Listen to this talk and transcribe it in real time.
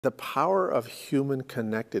The power of human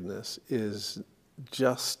connectedness is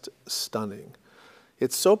just stunning.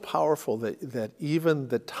 It's so powerful that even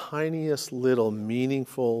the tiniest little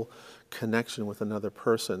meaningful connection with another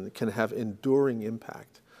person can have enduring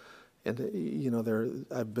impact. And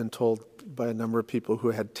I've been told by a number of people who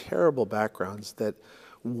had terrible backgrounds that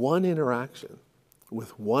one interaction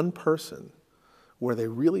with one person where they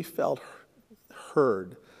really felt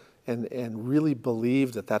heard and really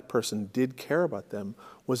believed that that person did care about them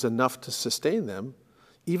was enough to sustain them,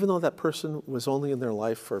 even though that person was only in their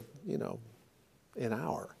life for, an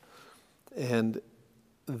hour. And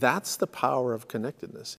that's the power of connectedness.